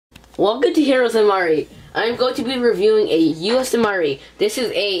Welcome to US MRE. I'm going to be reviewing a US MRE. This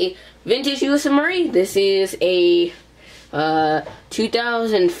is a vintage US MRE. This is a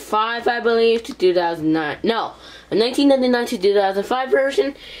 2005, I believe, to 2009. No, a 1999 to 2005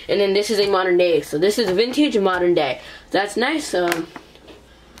 version. And then this is a modern day. So this is vintage modern day. That's nice.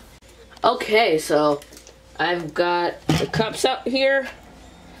 Okay, so I've got the cups out here.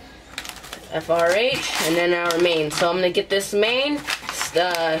 FRH, and then our main. So I'm gonna get this main,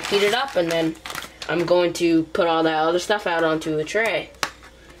 heat it up, and then I'm going to put all that other stuff out onto a tray.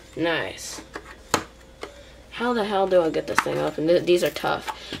 Nice. How the hell do I get this thing open? These are tough.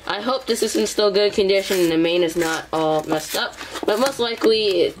 I hope this is in still good condition and the main is not all messed up, but most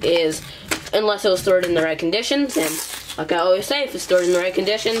likely it is, unless it was stored in the right conditions. And like I always say, if it's stored in the right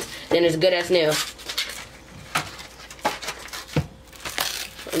conditions, then it's good as new.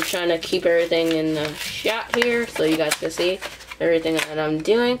 I'm trying to keep everything in the shot here so you guys can see everything that I'm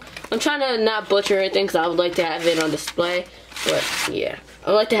doing. I'm trying to not butcher everything because I would like to have it on display. But yeah,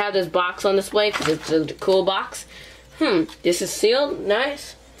 I like to have this box on display because it's a cool box. This is sealed.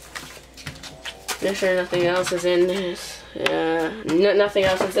 Nice. Make sure nothing else is in this. Nothing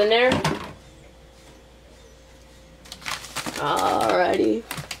else is in there. Alrighty.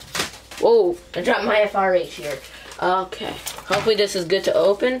 Whoa, I dropped my FRH here. Okay. Hopefully this is good to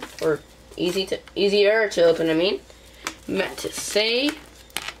open, or easier to open, I mean. Meant to say.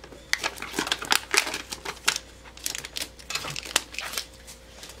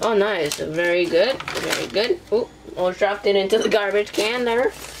 Oh, nice. Very good. Very good. Ooh, almost dropped it into the garbage can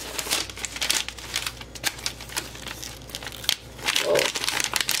there. Whoa.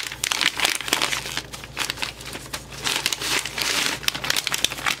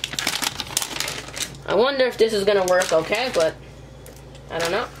 I wonder if this is gonna work okay, but I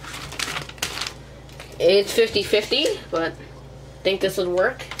don't know. It's 50-50, but I think this would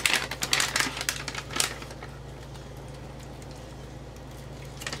work.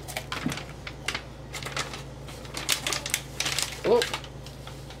 Oh.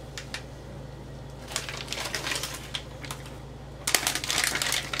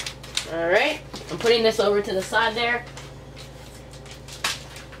 Alright, I'm putting this over to the side there.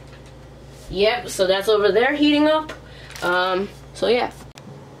 Yep, so that's over there heating up. So yeah.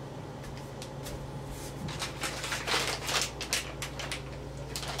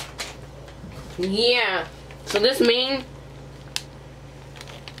 Yeah, so this main,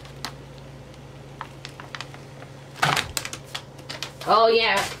 oh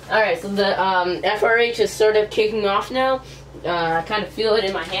yeah, alright, so the FRH is sort of kicking off now. I kind of feel it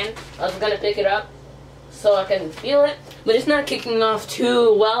in my hand. I was gonna pick it up so I can feel it, but it's not kicking off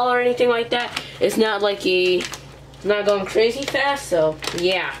too well or anything like that. It's not like not going crazy fast, so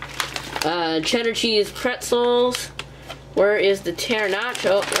yeah. Cheddar cheese pretzels. Where is the tear notch?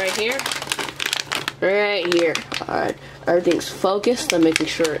 Oh, right here. Right here. Alright, everything's focused. I'm making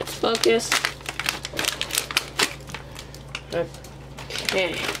sure it's focused.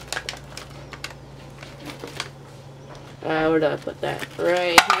 Okay. Where do I put that?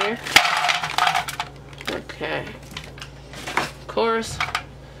 Right here. Okay. Of course.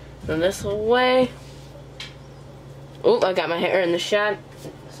 And this away. Oh, I got my hair in the shot.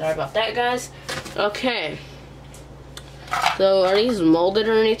 Sorry about that, guys. Okay. So, are these molded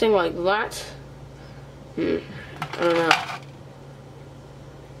or anything like that? I don't know.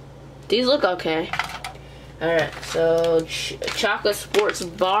 These look okay. Alright, so chocolate sports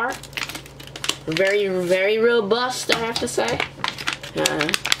bar. Very, very robust, I have to say.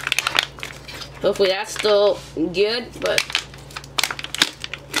 Hopefully that's still good, but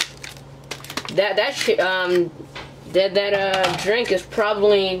that drink is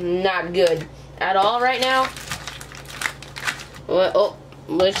probably not good at all right now. Well, oh,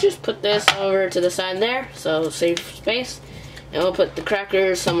 let's just put this over to the side there, so save space. And we'll put the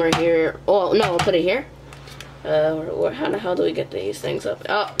crackers somewhere here. Oh, no, we'll put it here. How the hell do we get these things up?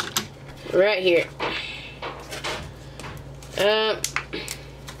 Oh, right here.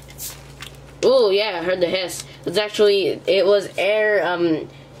 Oh, yeah, I heard the hiss. It was air,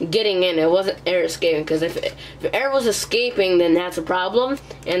 getting in. It wasn't air escaping, because if air was escaping, then that's a problem,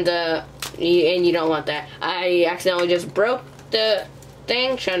 and you don't want that. I accidentally just broke the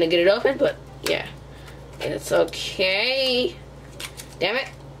thing trying to get it open, but yeah, it's okay. Damn it.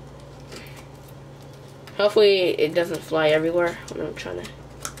 Hopefully it doesn't fly everywhere when I'm trying to.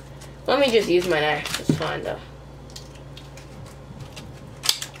 Let me just use my knife. It's fine though.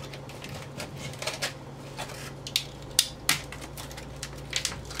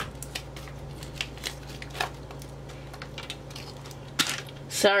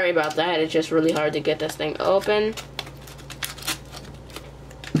 Sorry about that, it's just really hard to get this thing open.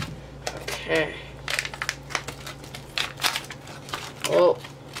 Okay. Oh.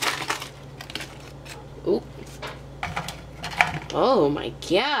 Oop. Oh my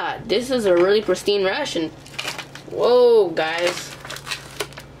god. This is a really pristine ration. Whoa, guys.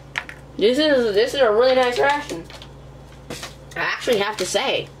 This is a really nice ration. I actually have to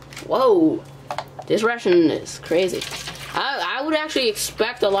say. Whoa. This ration is crazy. I would actually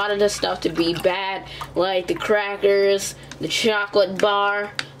expect a lot of this stuff to be bad, like the crackers, the chocolate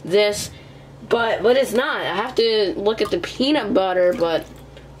bar, this, but it's not. I have to look at the peanut butter, but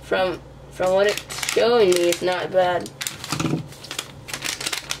from what it's showing me, it's not bad.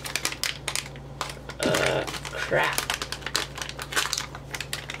 Crap.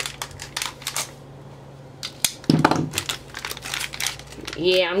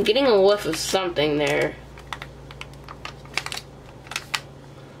 Yeah, I'm getting a whiff of something there.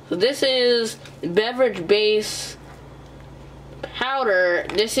 So this is beverage base powder.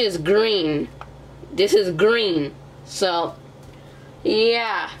 This is green. This is green. So,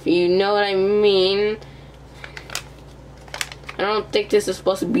 yeah, if you know what I mean. I don't think this is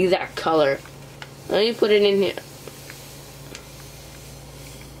supposed to be that color. Let me put it in here.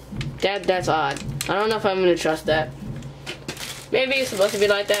 That's odd. I don't know if I'm gonna trust that. Maybe it's supposed to be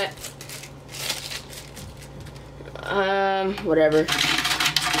like that. Whatever.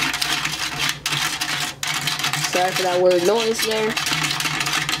 Sorry for that weird noise there.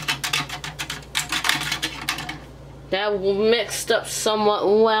 That mixed up somewhat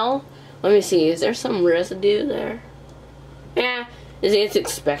well. Let me see, is there some residue there? Yeah, it's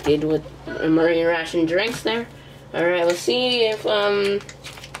expected with MRE ration drinks there. Alright, let's see if the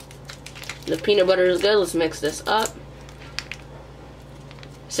peanut butter is good. Let's mix this up.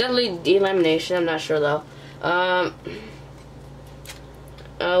 Sadly, delamination, I'm not sure though.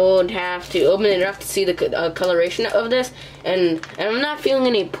 I would have to open it up to see the coloration of this, and I'm not feeling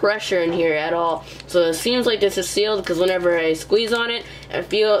any pressure in here at all. So it seems like this is sealed because whenever I squeeze on it, it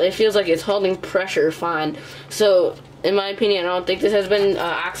feels like it's holding pressure fine. So in my opinion, I don't think this has been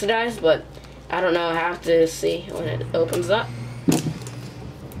oxidized, but I don't know. I have to see when it opens up.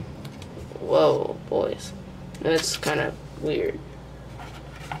 Whoa, boys, that's kind of weird.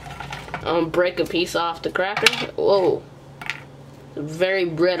 I'm gonna break a piece off the cracker. Whoa. Very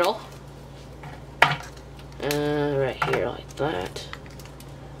brittle. Right here like that.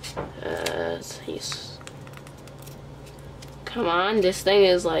 Come on, this thing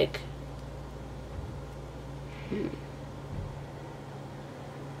is like...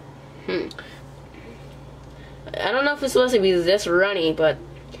 I don't know if it's supposed to be this runny, but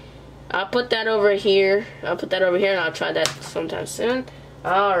I'll put that over here. I'll put that over here and I'll try that sometime soon.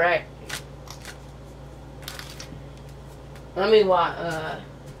 Alright. Let me watch,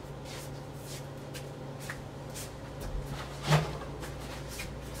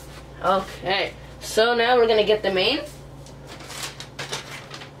 okay, so now we're gonna get the main.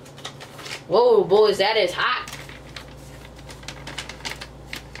 Whoa, boys, that is hot.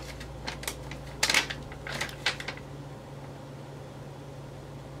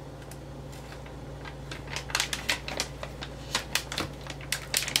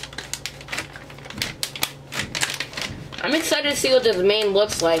 I'm excited to see what this main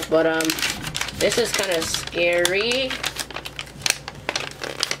looks like, but this is kind of scary.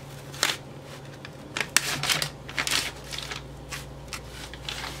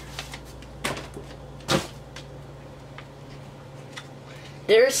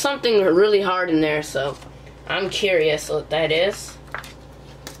 There's something really hard in there, so I'm curious what that is.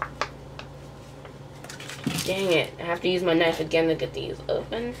 Dang it, I have to use my knife again to get these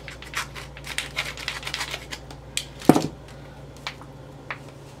open.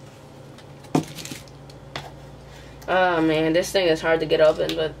 Oh man, this thing is hard to get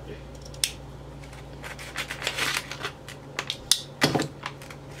open, but...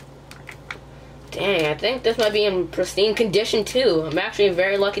 Dang, I think this might be in pristine condition too. I'm actually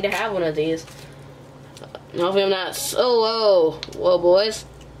very lucky to have one of these. Hopefully I'm not so... Whoa, boys.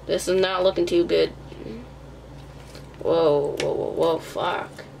 This is not looking too good. Whoa,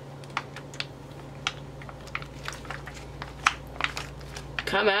 fuck.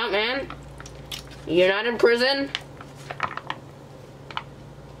 Come out, man. You're not in prison.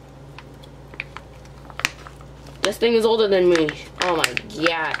 This thing is older than me. Oh my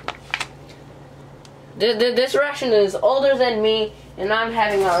god. This ration is older than me, and I'm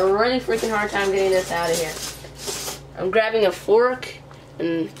having a really freaking hard time getting this out of here. I'm grabbing a fork,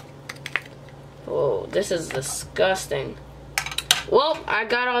 and... Whoa, this is disgusting. Well, I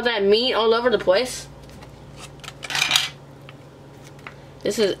got all that meat all over the place.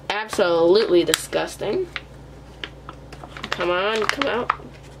 This is absolutely disgusting. Come on, come out.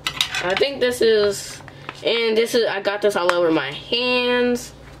 I think this is, and this is, I got this all over my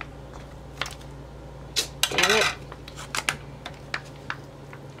hands. Damn it.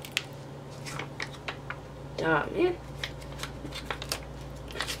 Oh, man.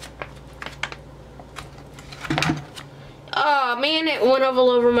 Oh, man, it went all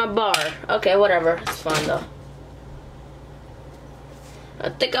over my bar. Okay, whatever. It's fine, though. I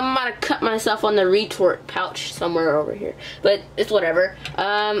think I might have cut myself on the retort pouch somewhere over here. But it's whatever.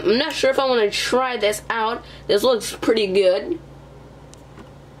 I'm not sure if I want to try this out. This looks pretty good.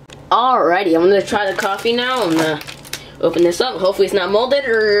 Alrighty, I'm going to try the coffee now. I'm going to open this up. Hopefully it's not molded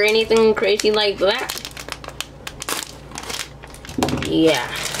or anything crazy like that.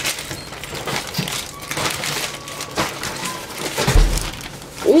 Yeah.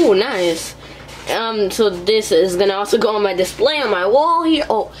 Ooh, nice. So this is gonna also go on my display on my wall here.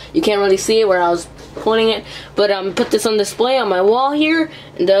 Oh, you can't really see it where I was putting it, but put this on display on my wall here,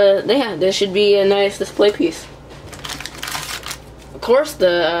 and yeah, this should be a nice display piece. Of course,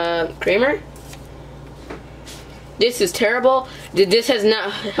 the creamer. This is terrible. This has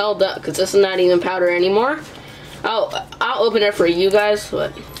not held up because this is not even powder anymore. I'll open it for you guys,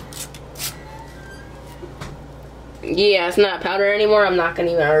 but yeah, it's not powder anymore. I'm not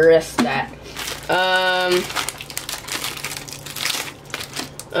gonna even risk that.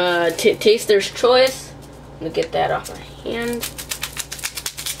 Taster's Choice. Let me get that off my hand.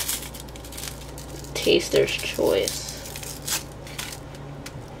 Taster's Choice.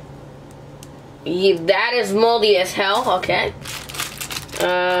 Yeah, that is moldy as hell. Okay.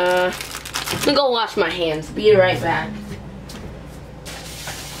 I'm gonna go wash my hands. Be right back.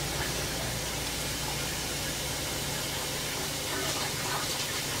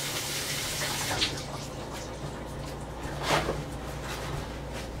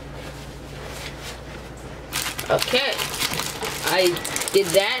 Okay, I did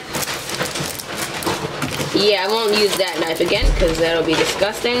that. Yeah, I won't use that knife again because that'll be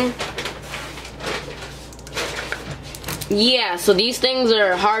disgusting. Yeah, so these things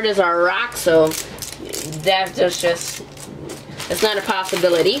are hard as a rock, so that's just it's not a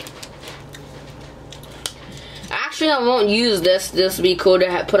possibility. Actually, I won't use this. This would be cool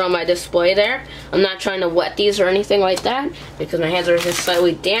to put on my display there. I'm not trying to wet these or anything like that because my hands are just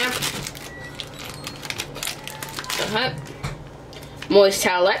slightly damp. Moist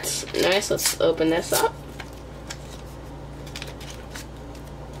towelettes. Nice, let's open this up.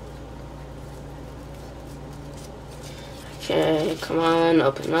 Okay, come on,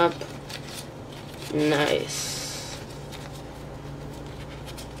 open up. Nice.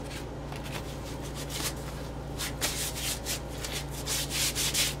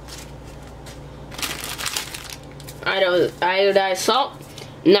 Iodized salt.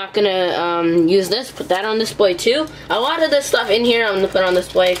 Not gonna use this. Put that on display too. A lot of this stuff in here I'm gonna put on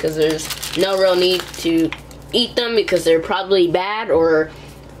display because there's no real need to eat them because they're probably bad or.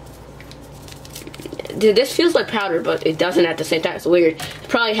 Dude, this feels like powder, but it doesn't at the same time. It's weird.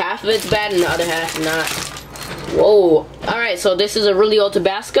 Probably half of it's bad and the other half not. Whoa. Alright, so this is a really old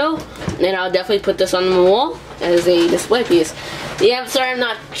Tabasco, and I'll definitely put this on the wall as a display piece. Yeah, I'm sorry I'm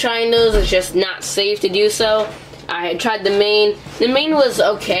not trying those. It's just not safe to do so. I tried the Maine. The Maine was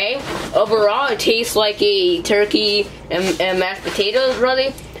okay. Overall, it tastes like a turkey and mashed potatoes,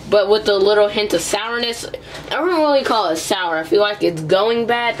 really. But with a little hint of sourness. I wouldn't really call it sour. I feel like it's going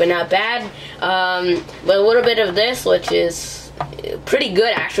bad, but not bad. But a little bit of this, which is pretty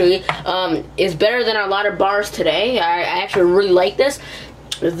good, actually, is better than a lot of bars today. I actually really like this.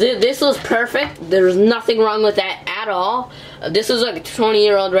 This was perfect. There's nothing wrong with that at all. This is like a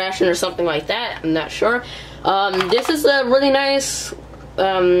 20-year-old ration or something like that. I'm not sure. This is a really nice,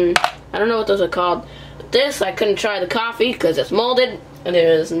 I don't know what those are called. This, I couldn't try the coffee because it's molded, and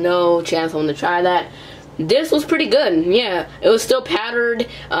there's no chance I'm going to try that. This was pretty good, yeah. It was still powdered,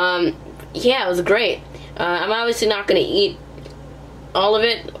 yeah, it was great. I'm obviously not going to eat all of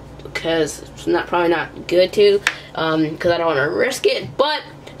it because it's probably not good to, because I don't want to risk it, but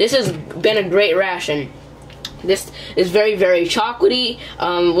this has been a great ration. This is very, very chocolatey,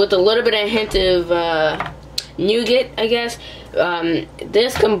 with a little bit of hint of nougat, I guess.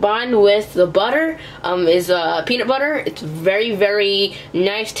 This combined with the butter is peanut butter. It's very, very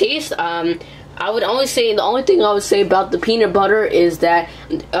nice taste. I would only say, the only thing I would say about the peanut butter is that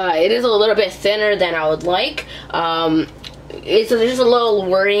it is a little bit thinner than I would like. It's just a little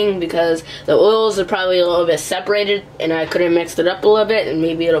worrying because the oils are probably a little bit separated and I could have mixed it up a little bit and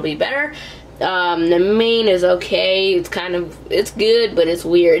maybe it'll be better. The Maine is okay. It's kind of, it's good, but it's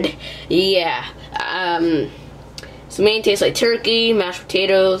weird. Yeah. So Maine tastes like turkey, mashed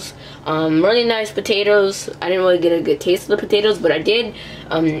potatoes. Really nice potatoes. I didn't really get a good taste of the potatoes, but I did.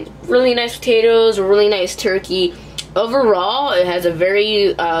 Really nice potatoes, really nice turkey. Overall, it has a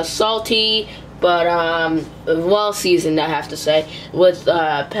very salty, but well seasoned, I have to say, with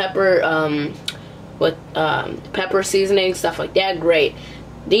pepper, pepper seasoning, stuff like that. Great.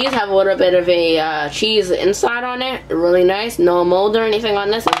 These have a little bit of a cheese inside on it. Really nice. No mold or anything on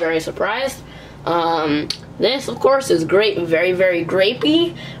this. I'm very surprised. This, of course, is great. Very, very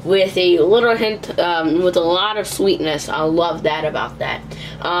grapey with a little hint, with a lot of sweetness. I love that about that.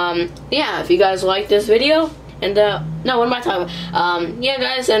 Yeah, if you guys like this video, and, no, what am I talking about? Yeah,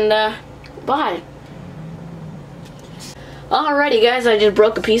 guys, and, bye. Alrighty, guys, I just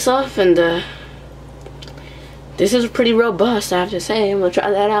broke a piece off, and, this is pretty robust, I have to say. I'm gonna try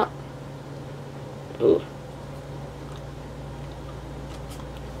that out. Ooh.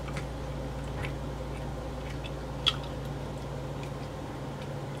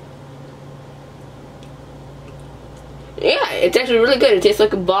 Yeah, it's actually really good. It tastes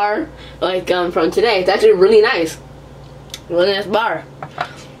like a bar, like from today. It's actually really nice. Really nice bar.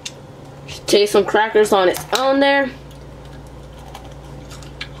 Just taste some crackers on its own there.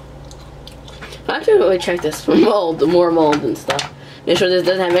 I have to really check this for mold, more mold and stuff. Make sure this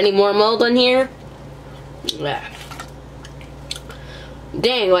doesn't have any more mold on here. Yeah.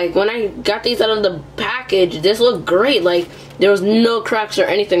 Dang, like when I got these out of the package, this looked great. Like there was no cracks or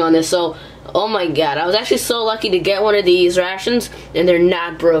anything on this. So, oh my god, I was actually so lucky to get one of these rations, and they're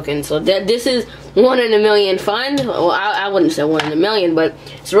not broken. So this is 1 in a million fun. Well, I wouldn't say 1 in a million, but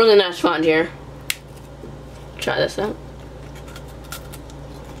it's really nice fun here. Try this out.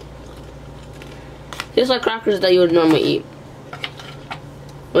 Just like crackers that you would normally eat.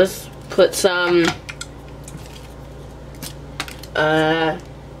 Let's put some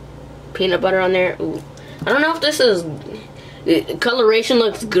peanut butter on there. Ooh. I don't know if this is... The coloration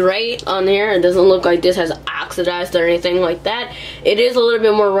looks great on here. It doesn't look like this has oxidized or anything like that. It is a little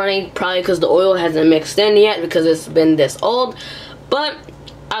bit more runny, probably because the oil hasn't mixed in yet because it's been this old. But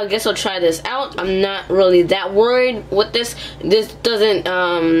I guess I'll try this out. I'm not really that worried with this. This doesn't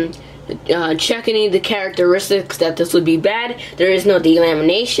check any of the characteristics that this would be bad. There is no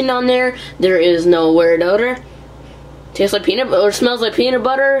delamination on there. There is no weird odor. Tastes like peanut butter, or smells like peanut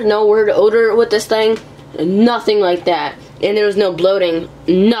butter. No weird odor with this thing. Nothing like that. And there was no bloating.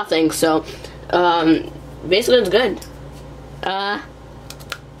 Nothing. So, basically it's good. Yeah,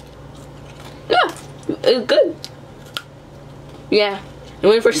 it's good. Yeah. I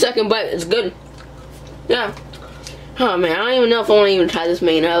went for a second bite. It's good. Yeah. Oh man, I don't even know if I want to even try this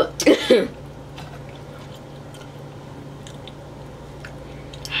main out.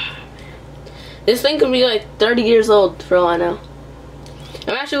 This thing could be like 30 years old for all I know.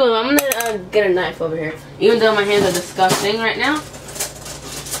 I'm gonna get a knife over here, even though my hands are disgusting right now.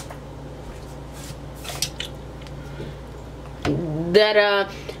 That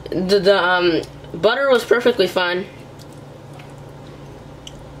the butter was perfectly fine.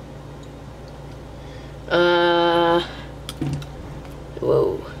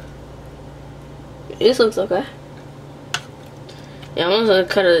 Whoa. This looks okay. Yeah, I'm gonna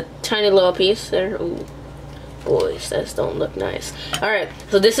cut a tiny little piece there. Ooh. Boys, that don't look nice. Alright,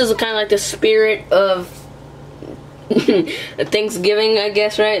 so this is kind of like the spirit of Thanksgiving, I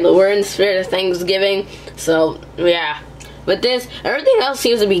guess, right? We're in the spirit of Thanksgiving. So, yeah. But this, everything else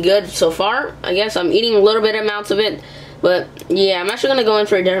seems to be good so far. I guess I'm eating a little bit amounts of it. But, yeah, I'm actually going to go in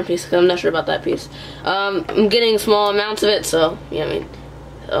for a different piece because I'm not sure about that piece. I'm getting small amounts of it, so, yeah, I mean,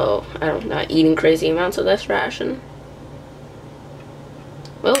 so, I'm not eating crazy amounts of this ration.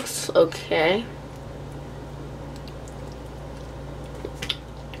 Looks okay.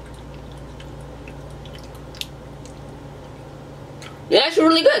 Yeah, it's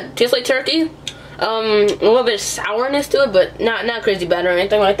really good. Tastes like turkey. A little bit of sourness to it, but not crazy bad or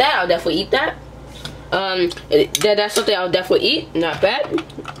anything like that. I'll definitely eat that. That's something I'll definitely eat. Not bad.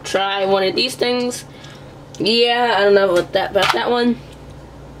 Try one of these things. Yeah, I don't know about that one.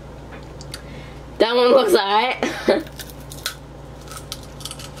 That one looks alright.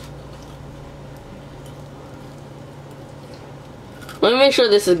 Let me make sure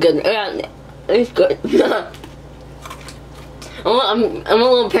this is good. Yeah, it's good. I'm a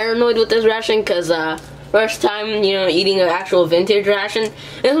little paranoid with this ration because first time, you know, eating an actual vintage ration.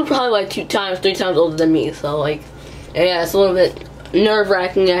 This was probably like 2 times, 3 times older than me. So like, yeah, it's a little bit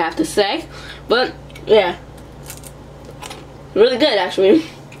nerve-wracking, I have to say. But yeah, really good actually.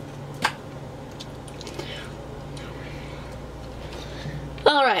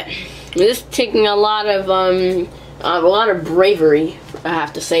 All right, this is taking a lot of bravery, I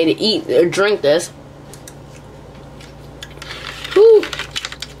have to say, to eat or drink this. Whew.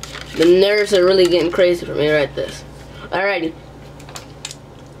 The nerves are really getting crazy for me right this. Alrighty.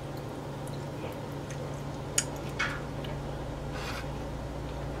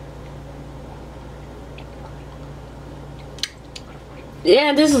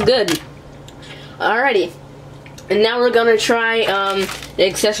 Yeah, this is good. Alrighty. And now we're gonna try the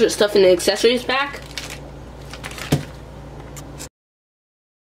accessory stuff in the accessories pack.